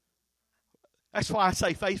 That's why I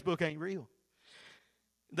say Facebook ain't real.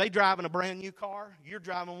 They driving a brand new car. You're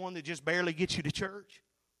driving one that just barely gets you to church.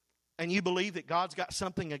 And you believe that God's got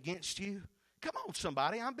something against you? Come on,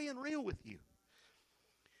 somebody. I'm being real with you.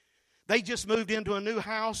 They just moved into a new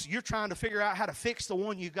house. You're trying to figure out how to fix the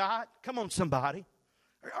one you got. Come on, somebody.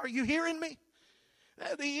 Are you hearing me?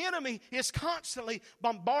 The enemy is constantly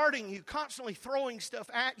bombarding you, constantly throwing stuff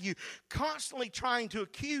at you, constantly trying to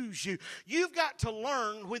accuse you. You've got to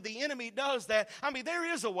learn when the enemy does that. I mean,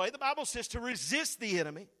 there is a way. The Bible says to resist the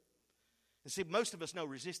enemy. And see, most of us know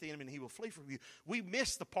resist the enemy and he will flee from you. We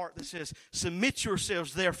miss the part that says, submit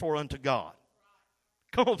yourselves therefore unto God.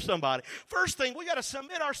 Come on, somebody. First thing, we got to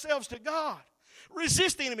submit ourselves to God.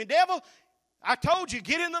 Resist the enemy. Devil, I told you,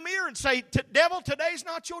 get in the mirror and say, devil, today's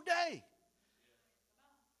not your day.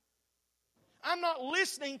 I'm not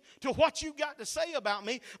listening to what you've got to say about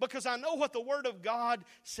me because I know what the Word of God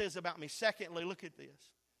says about me. Secondly, look at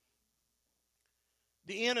this.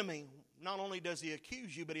 The enemy, not only does he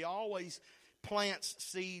accuse you, but he always plants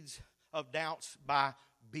seeds of doubts by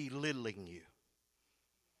belittling you.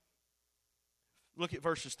 Look at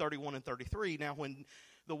verses 31 and 33. Now, when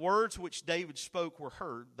the words which David spoke were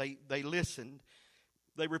heard, they listened.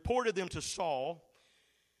 They reported them to Saul,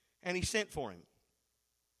 and he sent for him.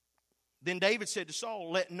 Then David said to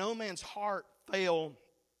Saul, let no man's heart fail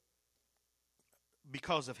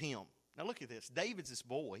because of him. Now look at this. David's this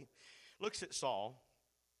boy, looks at Saul,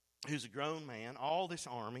 who's a grown man, all this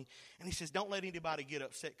army, and he says, don't let anybody get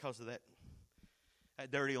upset because of that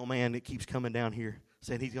dirty old man that keeps coming down here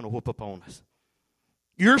saying he's going to whoop up on us.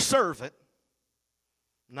 Your servant,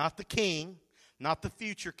 not the king, not the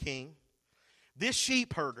future king, this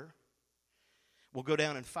sheep herder will go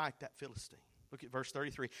down and fight that Philistine. Look at verse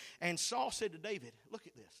 33. And Saul said to David, look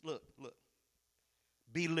at this. Look.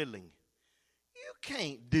 Belittling. You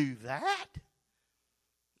can't do that.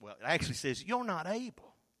 Well, it actually says you're not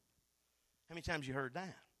able. How many times you heard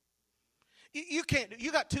that? You can't.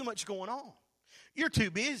 You got too much going on. You're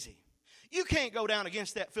too busy. You can't go down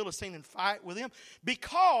against that Philistine and fight with him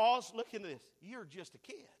because, look at this, you're just a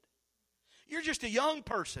kid. You're just a young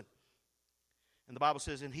person. And the Bible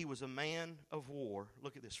says, and he was a man of war.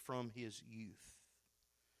 Look at this, from his youth.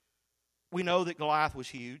 We know that Goliath was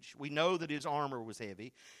huge. We know that his armor was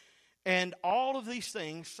heavy. And all of these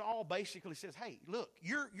things, Saul basically says, hey, look,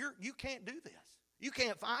 you can't do this. You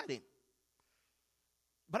can't fight him.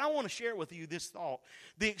 But I want to share with you this thought.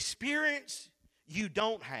 The experience you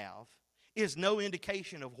don't have is no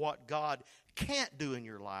indication of what God can't do in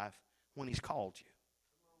your life when He's called you.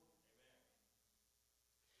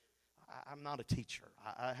 I'm not a teacher.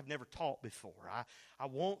 I have never taught before. I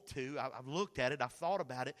want to. I've looked at it. I've thought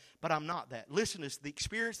about it. But I'm not that. Listen, the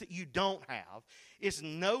experience that you don't have is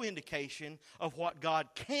no indication of what God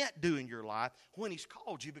can't do in your life when He's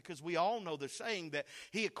called you, because we all know the saying that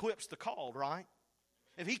He equips the called, right?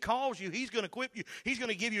 If He calls you, He's going to equip you. He's going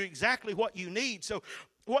to give you exactly what you need. So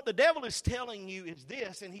what the devil is telling you is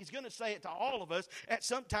this, and he's going to say it to all of us at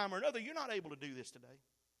some time or another: you're not able to do this today.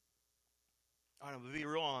 I'm going to be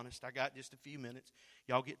real honest. I got just a few minutes.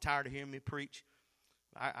 Y'all get tired of hearing me preach.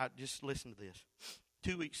 I just listen to this.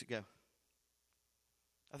 2 weeks ago.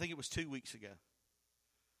 I think it was 2 weeks ago.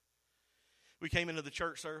 We came into the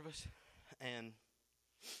church service, and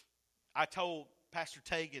I told Pastor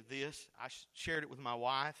Tagan this. I shared it with my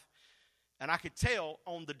wife. And I could tell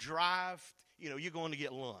on the drive, you're going to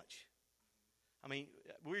get lunch. I mean,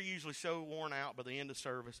 we're usually so worn out by the end of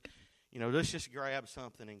service. Let's just grab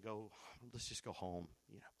something and go. Let's just go home.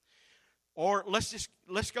 Or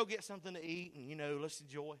let's go get something to eat and let's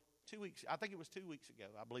enjoy. 2 weeks. I think it was 2 weeks ago.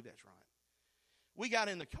 I believe that's right. We got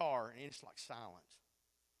in the car and it's like silence.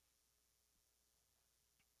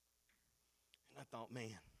 And I thought,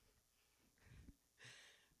 man,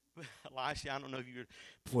 Elisha, I don't know if you're.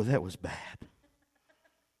 Boy, that was bad.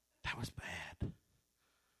 That was bad.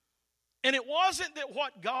 And it wasn't that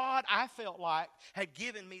what God, I felt like, had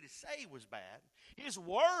given me to say was bad. His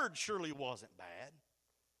word surely wasn't bad.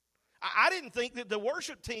 I didn't think that the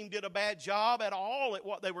worship team did a bad job at all at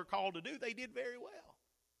what they were called to do. They did very well.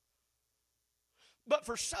 But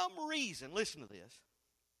for some reason, listen to this.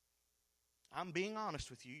 I'm being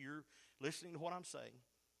honest with you. You're listening to what I'm saying.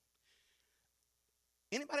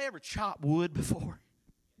 Anybody ever chopped wood before?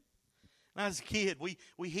 When I was a kid,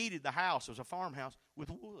 we heated the house. It was a farmhouse with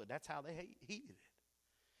wood. That's how they heated it.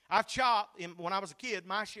 I've chopped, when I was a kid,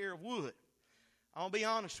 my share of wood. I'm going to be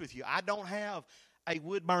honest with you. I don't have a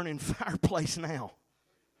wood-burning fireplace now.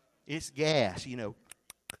 It's gas,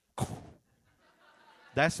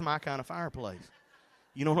 That's my kind of fireplace.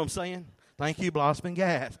 You know what I'm saying? Thank you, Blossman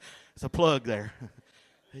Gas. It's a plug there.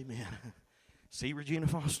 Amen. See Regina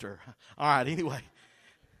Foster. All right, anyway.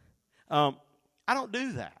 I don't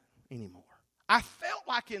do that anymore. I felt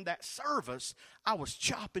like in that service, I was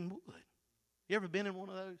chopping wood. You ever been in one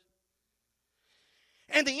of those?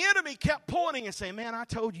 And the enemy kept pointing and saying, man, I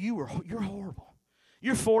told you you're horrible.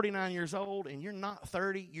 You're 49 years old and you're not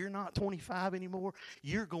 30. You're not 25 anymore.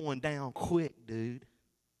 You're going down quick, dude.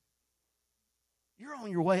 You're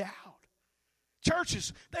on your way out.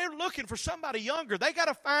 Churches, they're looking for somebody younger. They got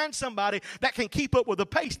to find somebody that can keep up with the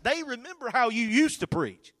pace. They remember how you used to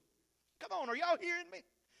preach. Come on, are y'all hearing me?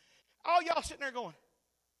 All y'all sitting there going,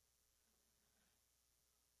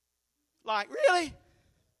 like, really?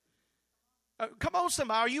 Come on,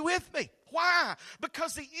 somebody, are you with me? Why?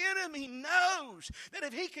 Because the enemy knows that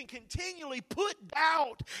if he can continually put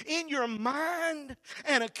doubt in your mind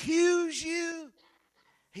and accuse you,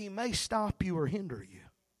 he may stop you or hinder you.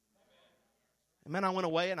 And then I went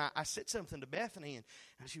away and I said something to Bethany, and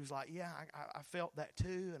she was like, yeah, I felt that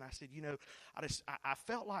too. And I said, I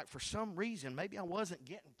felt like for some reason, maybe I wasn't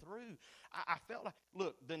getting through. I felt like,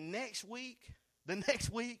 look, the next week,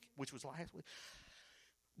 which was last week,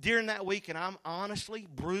 during that week, and I'm honestly,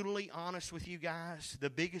 brutally honest with you guys, the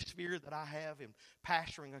biggest fear that I have in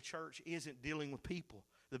pastoring a church isn't dealing with people.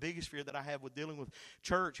 The biggest fear that I have with dealing with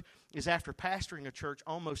church is after pastoring a church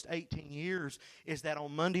almost 18 years is that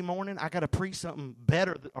on Monday morning I got to preach something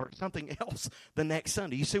better or something else the next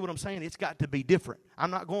Sunday. You see what I'm saying? It's got to be different.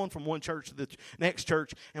 I'm not going from one church to the next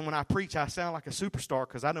church, and when I preach I sound like a superstar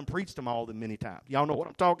because I done preached them all many times. Y'all know what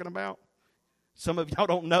I'm talking about? Some of y'all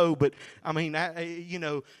don't know, but I mean,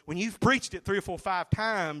 when you've preached it 3 or 4 or 5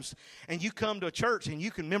 times and you come to a church and you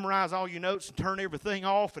can memorize all your notes and turn everything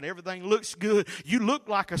off and everything looks good, you look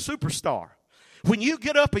like a superstar. When you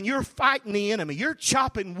get up and you're fighting the enemy, you're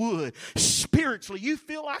chopping wood spiritually, you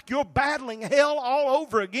feel like you're battling hell all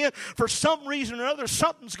over again for some reason or other.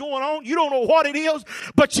 Something's going on. You don't know what it is,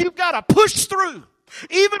 but you've got to push through.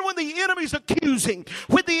 Even when the enemy's accusing,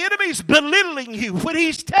 when the enemy's belittling you, when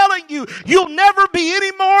he's telling you you'll never be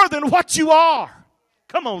any more than what you are.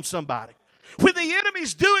 Come on, somebody. When the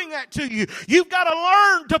enemy's doing that to you, you've got to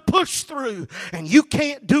learn to push through. And you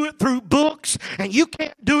can't do it through books, and you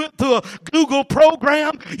can't do it through a Google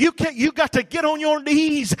program. You've got to get on your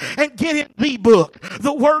knees and get in the book,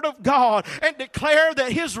 the Word of God, and declare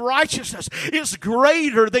that His righteousness is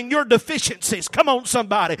greater than your deficiencies. Come on,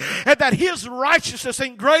 somebody. And that His righteousness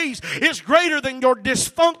and grace is greater than your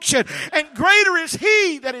dysfunction. And greater is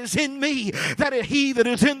He that is in me than he that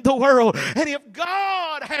is in the world. And if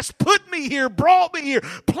God has put me here, brought me here,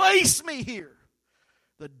 placed me here,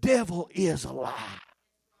 the devil is a lie.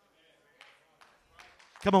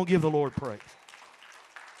 Come on, give the Lord praise.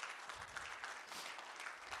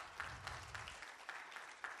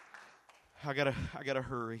 I gotta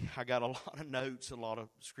hurry. I got a lot of notes, a lot of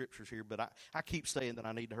scriptures here, but I keep saying that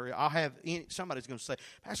I need to hurry. Somebody's going to say,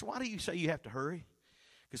 Pastor, why do you say you have to hurry?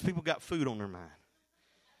 Because people got food on their mind.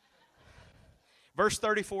 Verse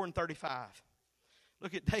 34 and 35.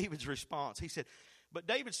 Look at David's response. He said, but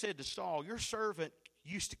David said to Saul, your servant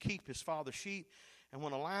used to keep his father's sheep, and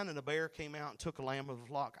when a lion and a bear came out and took a lamb of the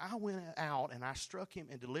flock, I went out and I struck him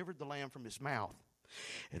and delivered the lamb from his mouth.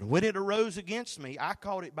 And when it arose against me, I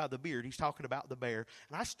caught it by the beard. He's talking about the bear.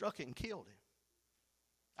 And I struck it and killed it.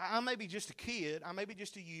 I may be just a kid. I may be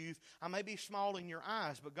just a youth. I may be small in your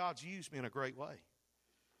eyes, but God's used me in a great way.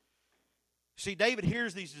 See, David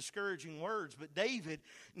hears these discouraging words, but David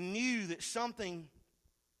knew that something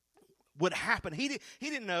would happen. He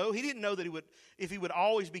didn't know. He didn't know that he would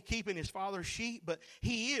always be keeping his father's sheep, but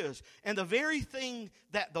he is. And the very thing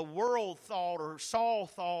that the world thought or Saul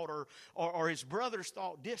thought or his brothers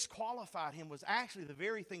thought disqualified him was actually the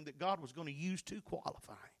very thing that God was going to use to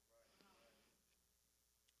qualify him.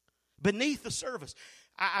 Beneath the surface,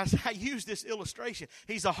 I use this illustration.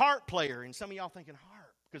 He's a harp player, and some of y'all thinking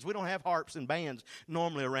harp, because we don't have harps and bands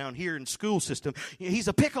normally around here in school system. He's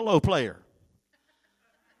a piccolo player.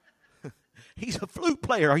 He's a flute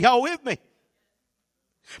player. Are y'all with me?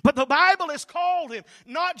 But the Bible has called him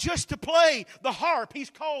not just to play the harp. He's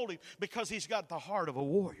called him because he's got the heart of a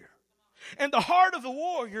warrior. And the heart of the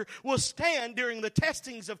warrior will stand during the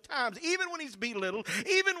testings of times, even when he's belittled,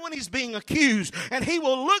 even when he's being accused. And he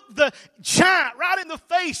will look the giant right in the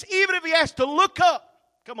face, even if he has to look up.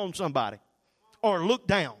 Come on, somebody. Or look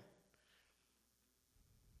down.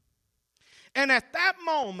 And at that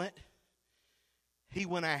moment, he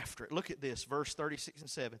went after it. Look at this, verse 36 and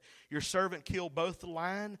 7. Your servant killed both the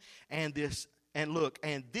lion and this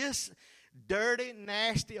dirty,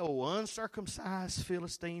 nasty, uncircumcised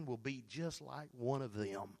Philistine will be just like one of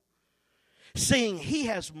them. Seeing he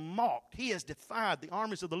has mocked, he has defied the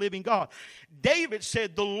armies of the living God. David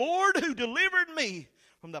said, the Lord who delivered me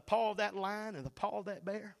from the paw of that lion and the paw of that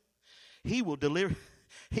bear, he will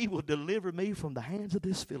deliver me from the hands of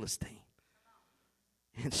this Philistine.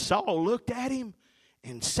 And Saul looked at him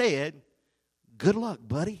and said, good luck,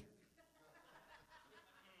 buddy.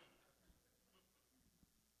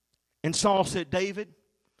 And Saul said, David,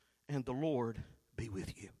 and the Lord be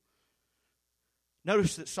with you.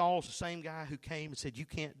 Notice that Saul's the same guy who came and said, you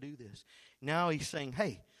can't do this. Now he's saying,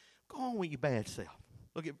 hey, go on with your bad self.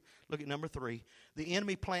 Look at number 3. The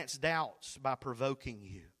enemy plants doubts by provoking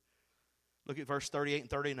you. Look at verse 38 and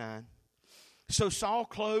 39. So Saul,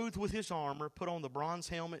 clothed with his armor, put on the bronze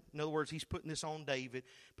helmet. In other words, he's putting this on David.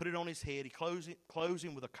 Put it on his head. He clothes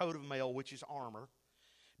him with a coat of mail, which is armor.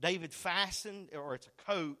 David fastened, or it's a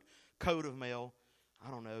coat of mail. I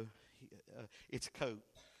don't know. It's a coat.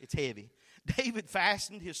 It's heavy. David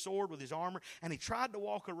fastened his sword with his armor, and he tried to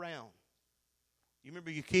walk around. You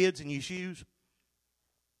remember your kids and your shoes?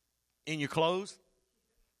 In your clothes?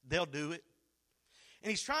 They'll do it. And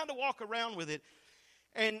he's trying to walk around with it.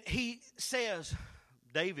 And he says,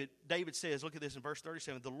 David says, look at this in verse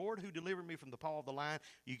 37, the Lord who delivered me from the paw of the lion,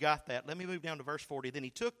 you got that. Let me move down to verse 40. Then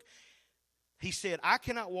he said, I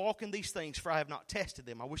cannot walk in these things, for I have not tested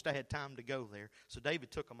them. I wished I had time to go there. So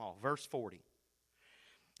David took them off. Verse 40.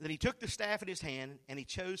 Then he took the staff in his hand, and he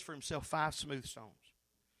chose for himself 5 smooth stones.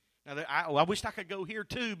 Now, I wished I could go here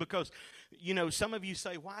too, because, some of you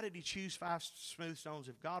say, why did he choose 5 smooth stones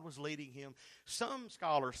if God was leading him? Some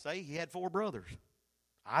scholars say he had 4 brothers.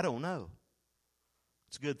 I don't know.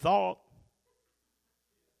 It's a good thought.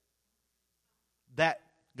 That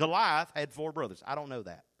Goliath had 4 brothers. I don't know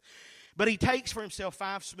that. But he takes for himself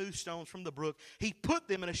 5 smooth stones from the brook. He put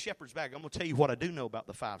them in a shepherd's bag. I'm going to tell you what I do know about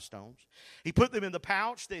the 5 stones. He put them in the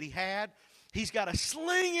pouch that he had. He's got a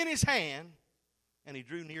sling in his hand, and he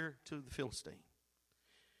drew near to the Philistine.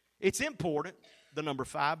 It's important, the number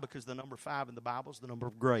 5, because the number 5 in the Bible is the number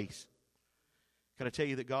of grace. Can I tell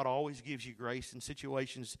you that God always gives you grace in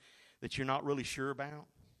situations that you're not really sure about?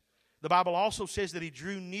 The Bible also says that he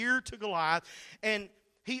drew near to Goliath, and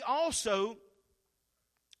he also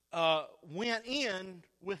went in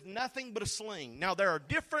with nothing but a sling. Now, there are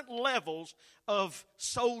different levels of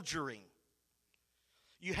soldiering.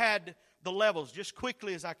 You had the levels, just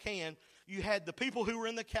quickly as I can. You had the people who were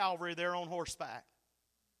in the cavalry, they're on horseback,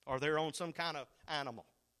 or they're on some kind of animal.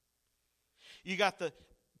 You got the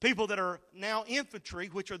people that are now infantry,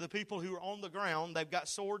 which are the people who are on the ground. They've got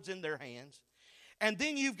swords in their hands. And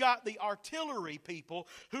then you've got the artillery people,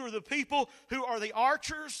 who are the people who are the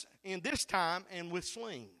archers in this time and with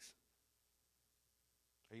slings.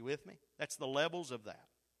 Are you with me? That's the levels of that.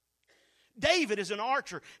 David is an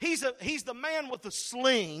archer. He's the man with the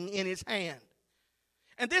sling in his hand.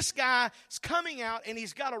 And this guy is coming out and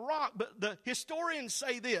he's got a rock. But the historians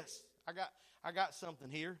say this. I got something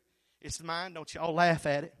here. It's mine. Don't y'all laugh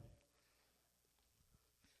at it.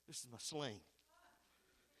 This is my sling.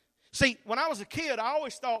 See, when I was a kid, I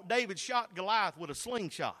always thought David shot Goliath with a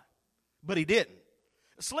slingshot. But he didn't.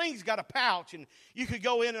 A sling's got a pouch, and you could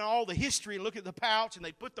go in and all the history and look at the pouch, and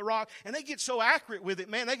they put the rock, and they get so accurate with it,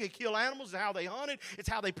 man, they could kill animals, and how they hunted. It's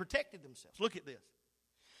how they protected themselves. Look at this.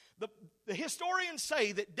 The historians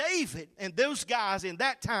say that David and those guys in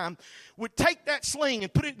that time would take that sling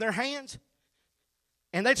and put it in their hands,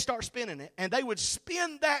 and they'd start spinning it. And they would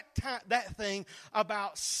spin that thing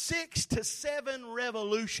about 6 to 7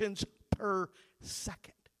 revolutions per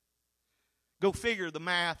second. Go figure the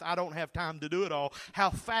math. I don't have time to do it all.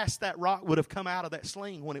 How fast that rock would have come out of that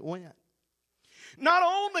sling when it went. Not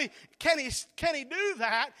only can he do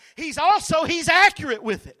that, he's accurate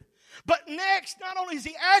with it. But next, not only is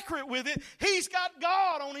he accurate with it, he's got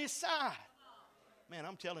God on his side. Man,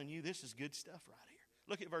 I'm telling you, this is good stuff right here.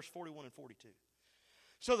 Look at verse 41 and 42.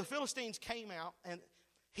 So the Philistines came out, and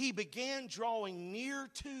he began drawing near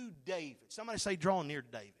to David. Somebody say, drawing near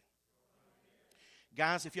to David.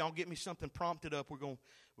 Guys, if y'all get me something prompted up, we're going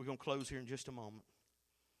to close here in just a moment.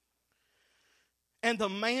 And the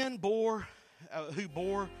man who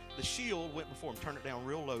bore the shield went before him. Turn it down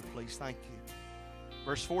real low, please. Thank you.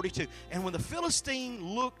 Verse 42. And when the Philistine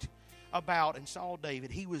looked about and saw David,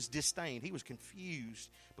 he was disdained. He was confused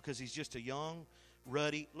because he's just a young,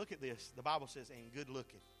 ruddy. Look at this. The Bible says, and good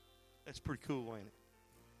looking. That's pretty cool, ain't it?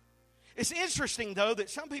 It's interesting, though, that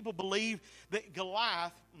some people believe that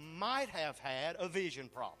Goliath might have had a vision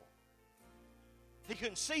problem. He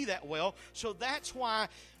couldn't see that well, so that's why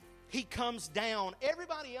he comes down.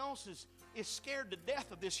 Everybody else is scared to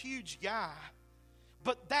death of this huge guy.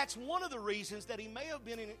 But that's one of the reasons that he may have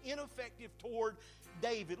been ineffective toward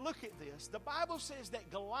David. Look at this. The Bible says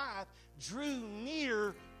that Goliath drew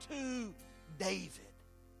near to David.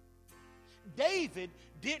 David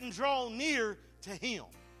didn't draw near to him.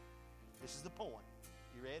 This is the point.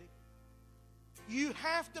 You ready? You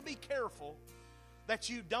have to be careful that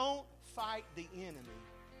you don't fight the enemy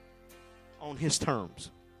on his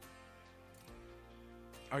terms.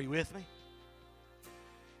 Are you with me?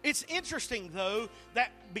 It's interesting, though,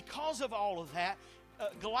 that because of all of that,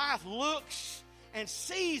 Goliath looks and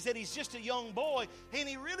sees that he's just a young boy, and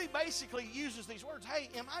he really basically uses these words. Hey,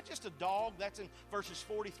 am I just a dog? That's in verses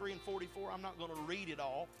 43 and 44. I'm not going to read it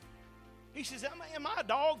all. He says, am I a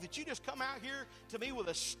dog that you just come out here to me with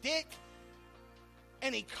a stick?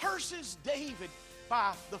 And he curses David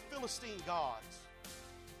by the Philistine gods.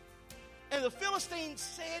 And the Philistine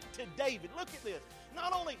said to David, look at this.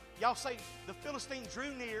 Not only, y'all say, the Philistine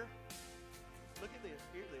drew near. Look at this.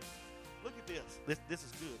 Hear this. Look at this. This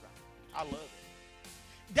is good, right? I love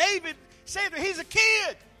it. David said, he's a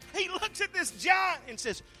kid. He looks at this giant and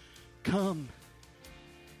says, come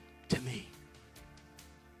to me.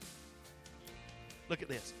 Look at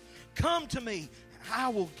this. Come to me, and I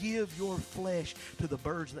will give your flesh to the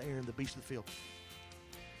birds of the air and the beasts of the field.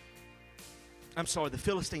 I'm sorry, the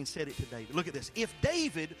Philistine said it to David. Look at this. If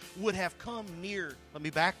David would have come near, let me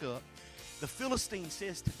back up. The Philistine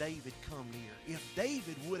says to David, come near. If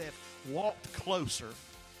David would have walked closer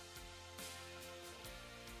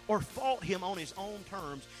or fought him on his own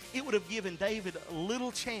terms, it would have given David a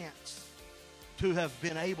little chance to have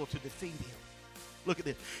been able to defeat him. Look at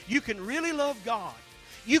this. You can really love God.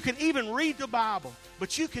 You can even read the Bible,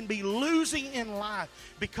 but you can be losing in life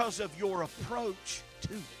because of your approach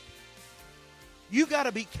to it. You got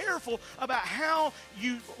to be careful about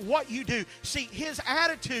what you do. See, his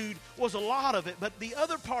attitude was a lot of it, but the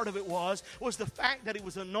other part of it was the fact that he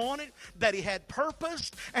was anointed, that he had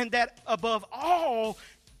purpose, and that above all,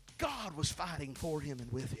 God was fighting for him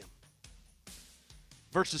and with him.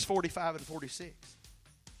 Verses 45 and 46.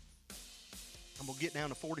 I'm going to get down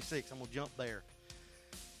to 46. I'm going to jump there.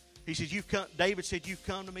 He says, David said, you've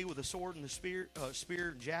come to me with a sword and a spear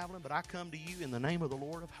and javelin, but I come to you in the name of the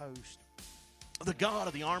Lord of hosts, the God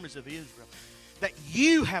of the armies of Israel. that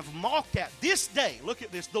you have mocked at, this day, look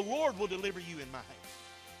at this, the Lord will deliver you in my hand.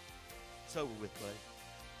 It's over with, buddy.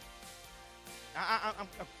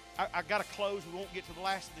 I got to close. We won't get to the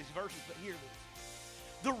last of these verses, but hear this.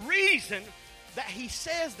 The reason that he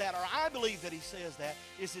says that, or I believe that he says that,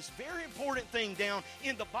 is this very important thing down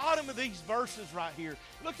in the bottom of these verses right here.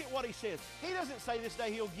 Look at what he says. He doesn't say this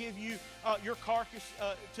day he'll give you your carcass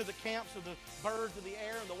to the camps of the birds of the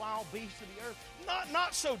air and the wild beasts of the earth.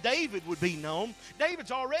 Not so David would be known.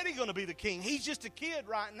 David's already going to be the king. He's just a kid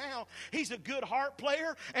right now. He's a good harp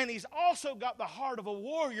player, and he's also got the heart of a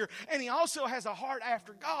warrior, and he also has a heart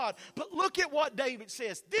after God. But look at what David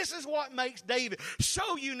says. This is what makes David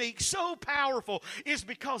so unique, so powerful, is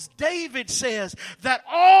because David says that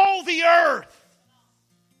all the earth,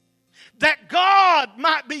 that God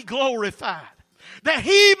might be glorified, that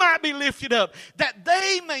he might be lifted up, that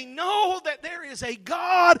they may know that there is a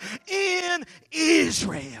God in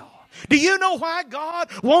Israel. Do you know why God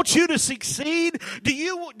wants you to succeed? Do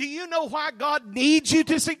you know why God needs you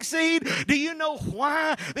to succeed? Do you know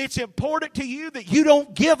why it's important to you that you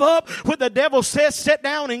don't give up when the devil says sit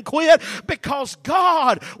down and quit? Because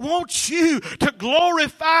God wants you to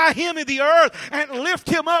glorify him in the earth and lift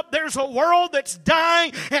him up. There's a world that's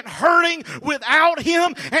dying and hurting without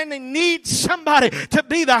him, and they need somebody to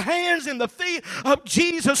be the hands and the feet of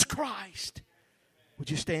Jesus Christ. Would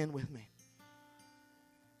you stand with me?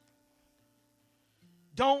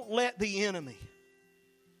 Don't let the enemy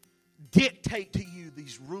dictate to you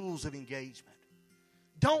these rules of engagement.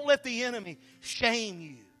 Don't let the enemy shame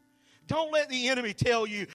you. Don't let the enemy tell you